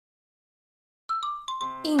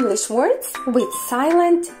English words with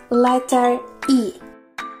silent letter E.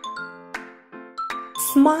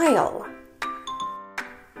 Smile,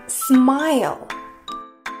 smile.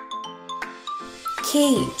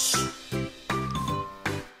 Cage,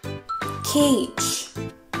 cage.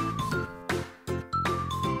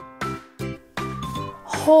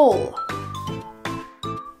 Hole,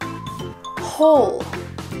 hole.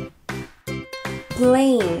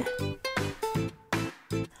 Plane,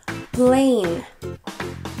 plane.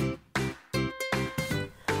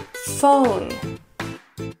 Phone,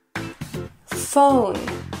 phone.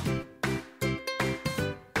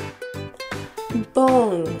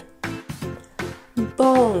 Bone,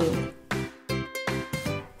 bone.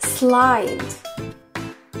 Slide,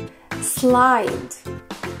 slide.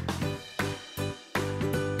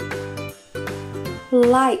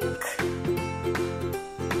 Like,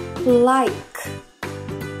 like.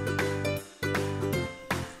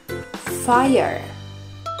 Fire,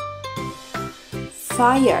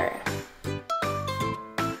 fire.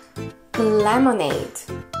 Lemonade,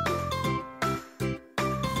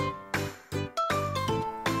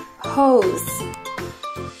 hose,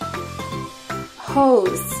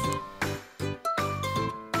 hose.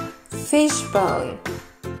 Fishbone,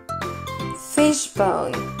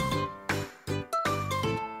 fishbone.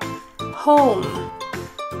 Home,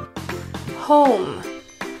 home.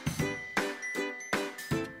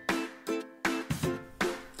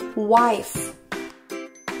 Wife,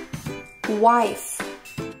 wife.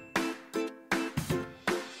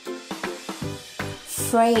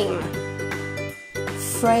 Frame,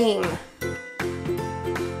 frame.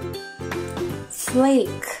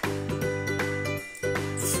 Flake,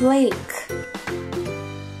 flake.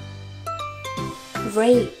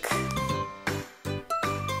 Rake,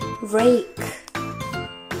 rake.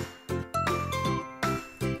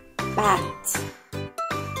 Bat,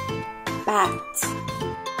 bat.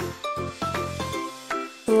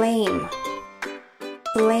 Blame,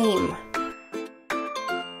 blame.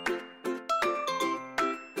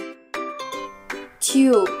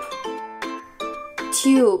 Tube,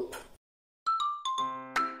 tube.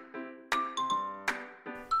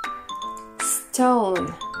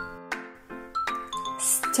 Stone,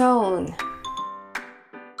 stone.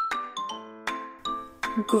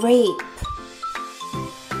 Grape,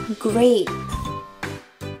 grape.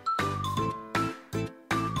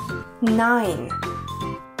 Nine,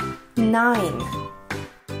 nine.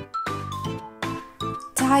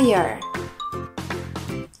 Tire,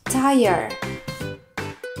 tire.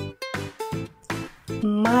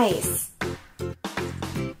 Mice,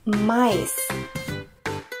 mice.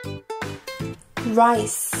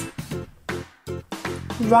 Rice,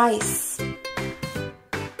 rice.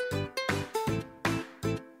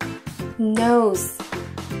 Nose,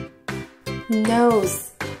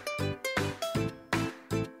 nose.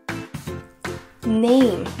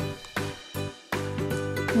 Name,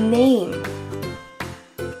 name.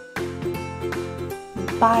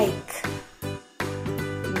 Bike,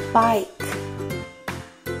 bike.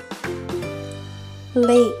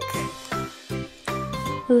 Lake,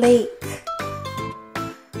 lake.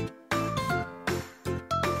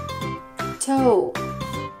 Toe,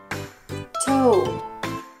 toe.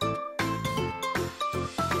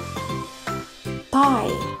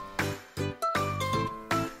 Pie,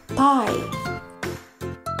 pie.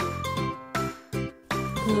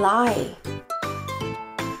 Lie,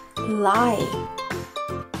 lie.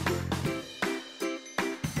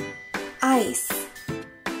 Ice,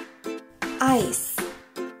 ice.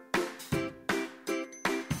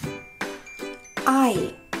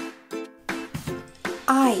 Eye,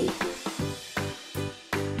 eye.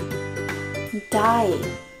 Die,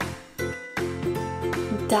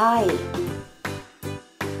 die.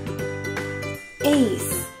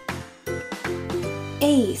 Ace,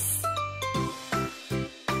 ace.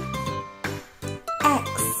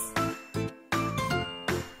 X,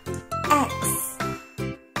 X.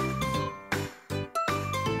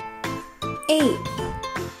 Ape,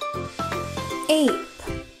 ape.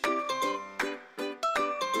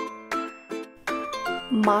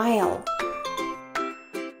 Mile,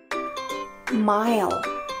 mile.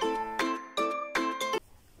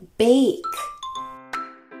 Bake,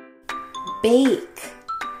 bake.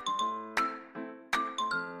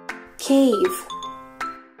 Cave,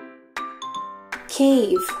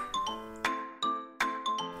 cave.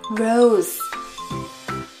 Rose,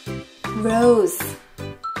 rose.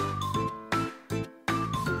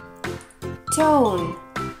 Tone,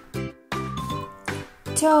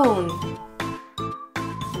 tone.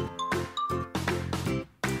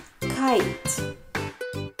 Kite,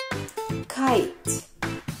 kite.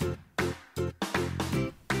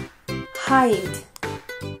 Hide,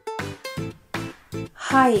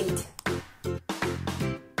 hide,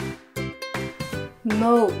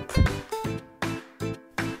 mope,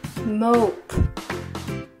 mope,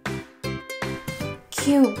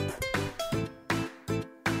 cube,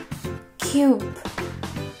 cube,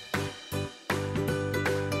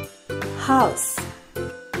 house,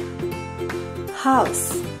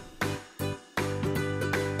 house,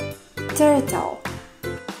 turtle,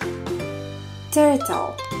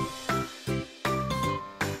 turtle,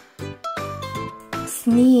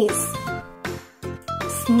 sneeze,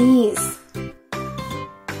 sneeze,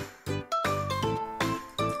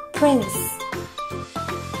 prince,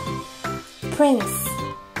 prince,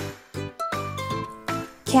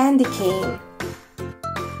 candy cane,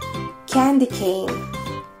 candy cane,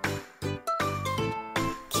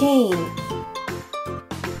 cane,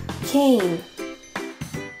 cane,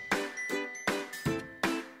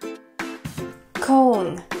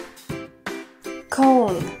 cone,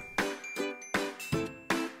 cone,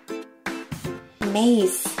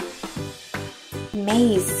 maze,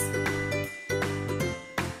 maze,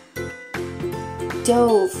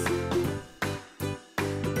 dove,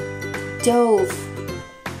 dove,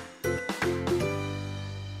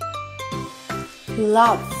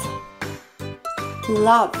 love,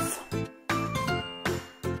 love,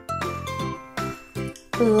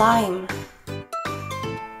 lime,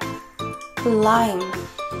 lime,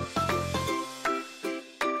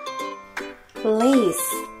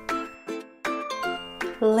 lace,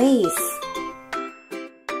 lace,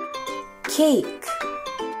 cake,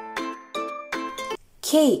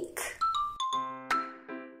 cake,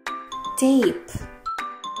 tape,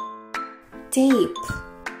 tape,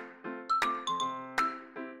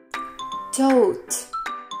 tote,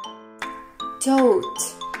 tote,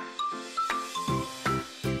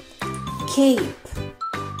 cape,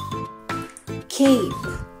 cape,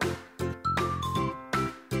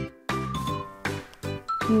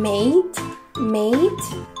 made, made,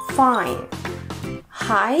 fine,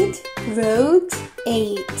 hide, road,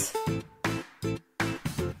 ate,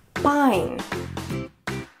 pine,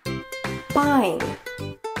 pine,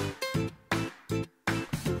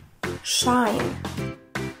 shine,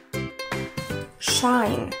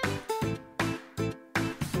 shine,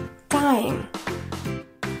 time,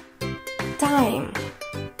 time,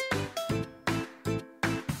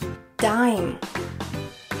 dime,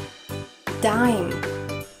 dime,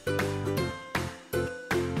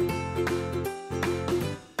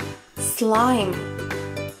 slime,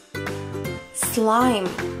 slime,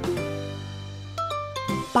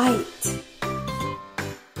 bite,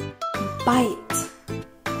 bite,